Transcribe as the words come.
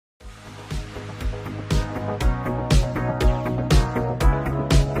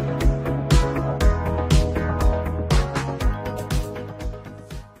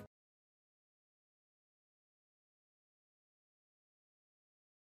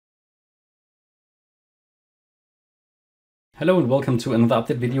Hello and welcome to another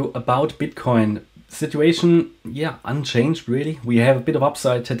update video about Bitcoin. Situation, unchanged really. We have a bit of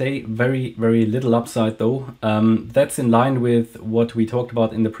upside today, very little upside though. That's in line with what we talked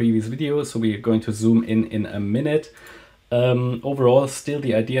about in the previous video, so we're going to zoom in a minute. Overall, still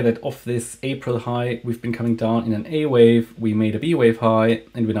the idea that off this April high, we've been coming down in an A wave, we made a B wave high,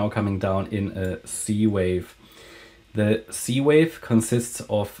 and we're now coming down in a C wave. The C wave consists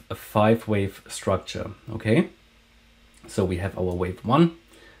of a 5-wave structure, okay? So we have our wave 1,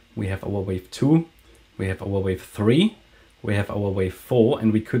 we have our wave 2, we have our wave 3, we have our wave 4,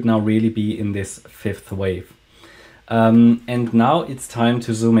 and we could now really be in this 5th wave. And now it's time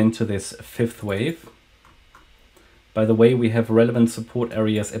to zoom into this 5th wave. By the way, we have relevant support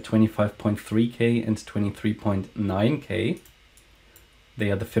areas at 25.3k and 23.9k.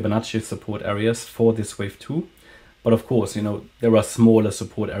 They are the Fibonacci support areas for this wave 2. But of course, you know, there are smaller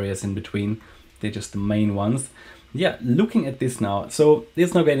support areas in between. They're just the main ones. Yeah, looking at this now, so this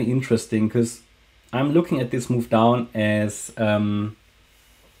is now getting interesting because I'm looking at this move down as an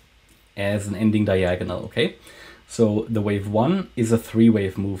ending diagonal, okay? So the wave 1 is a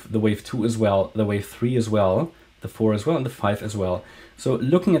 3-wave move, the wave 2 as well, the wave 3 as well, the 4 as well, and the 5 as well. So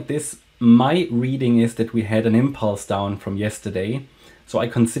looking at this, my reading is that we had an impulse down from yesterday. So I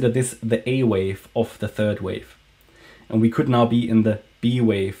consider this the A wave of the 3rd wave. And we could now be in the B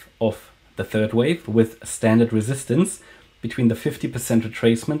wave of the 3rd wave with standard resistance between the 50%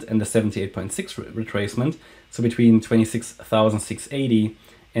 retracement and the 78.6 retracement, so between 26,680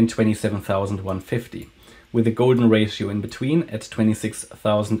 and 27,150, with a golden ratio in between at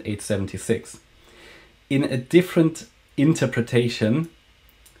 26,876. In a different interpretation,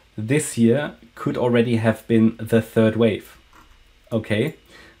 this here could already have been the 3rd wave. Okay,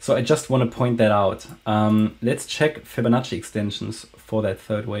 so I just want to point that out. Let's check Fibonacci extensions for that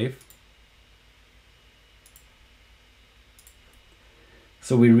 3rd wave.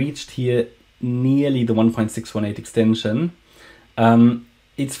 So we reached here nearly the 1.618 extension.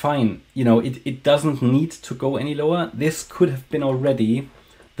 It's fine, you know, it doesn't need to go any lower. This could have been already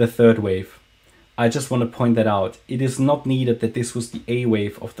the 3rd wave. I just want to point that out. It is not needed that this was the A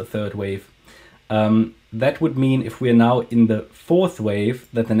wave of the 3rd wave. That would mean if we are now in the 4th wave,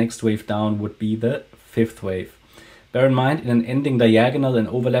 that the next wave down would be the 5th wave. Bear in mind, in an ending diagonal, an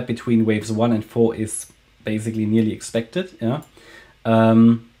overlap between waves 1 and 4 is basically nearly expected, yeah.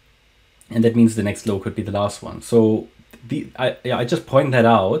 And that means the next low could be the last one. So I just point that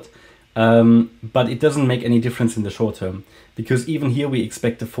out, but it doesn't make any difference in the short term, because even here we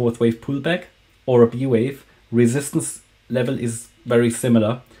expect a 4th wave pullback or a B wave. Resistance level is very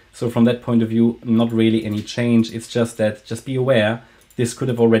similar. So from that point of view, not really any change. It's just that, just be aware, this could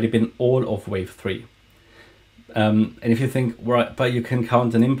have already been all of wave 3. And if you think, well, but you can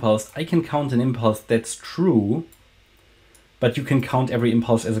count an impulse, I can count an impulse, that's true. But you can count every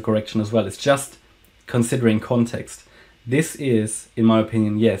impulse as a correction as well. It's just considering context. This is, in my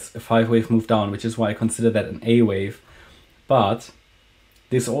opinion, yes, a 5-wave move down, which is why I consider that an A wave. But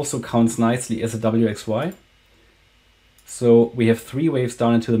this also counts nicely as a WXY. So we have 3 waves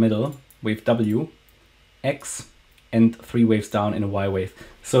down into the middle, wave W, X, and 3 waves down in a Y wave.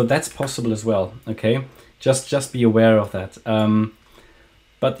 So that's possible as well, okay? Just be aware of that.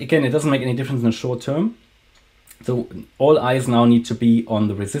 But again, it doesn't make any difference in the short term. So all eyes now need to be on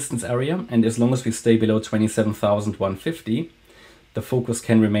the resistance area, and as long as we stay below 27,150, the focus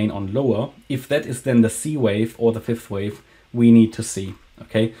can remain on lower. If that is then the C wave or the 5th wave, we need to see,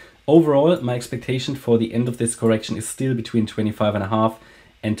 okay? Overall, my expectation for the end of this correction is still between 25.5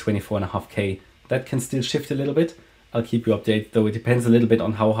 and 24.5k. That can still shift a little bit. I'll keep you updated, though it depends a little bit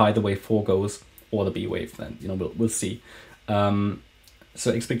on how high the wave 4 goes, or the B wave then, you know, we'll see. So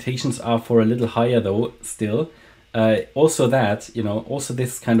expectations are for a little higher though, still. Also that, you know, also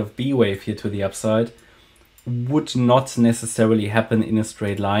this kind of B wave here to the upside would not necessarily happen in a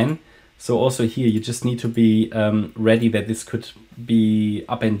straight line. So also here, you just need to be ready that this could be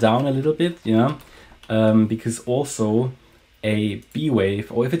up and down a little bit, yeah. Because also a B wave,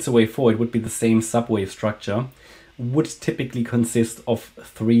 or if it's a wave 4, it would be the same subwave structure, would typically consist of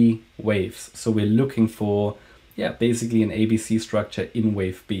 3 waves. So we're looking for, yeah, basically an ABC structure in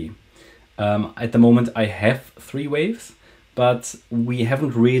wave B. At the moment I have 3 waves, but we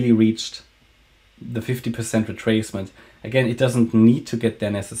haven't really reached the 50% retracement. Again, it doesn't need to get there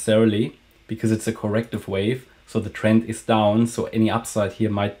necessarily because it's a corrective wave, so the trend is down, so any upside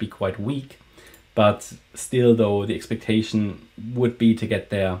here might be quite weak, but still though the expectation would be to get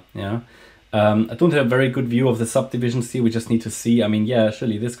there, yeah. I don't have a very good view of the subdivisions here, we just need to see. I mean, yeah,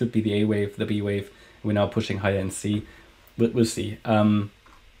 surely this could be the A wave, the B wave, we're now pushing higher in C, but we'll see.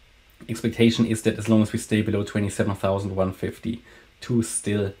 expectation is that as long as we stay below 27,150 to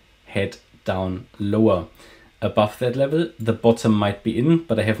still head down lower. Above that level, the bottom might be in,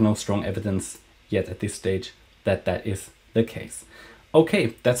 but I have no strong evidence yet at this stage that that is the case.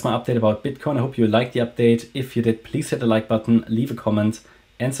 Okay, that's my update about Bitcoin. I hope you liked the update. If you did, please hit the like button, leave a comment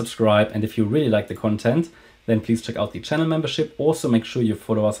and subscribe. And if you really like the content, then please check out the channel membership. Also, make sure you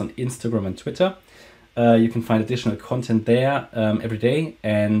follow us on Instagram and Twitter. You can find additional content there every day,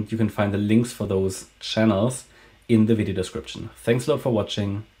 and you can find the links for those channels in the video description. Thanks a lot for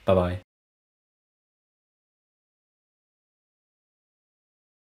watching. Bye-bye.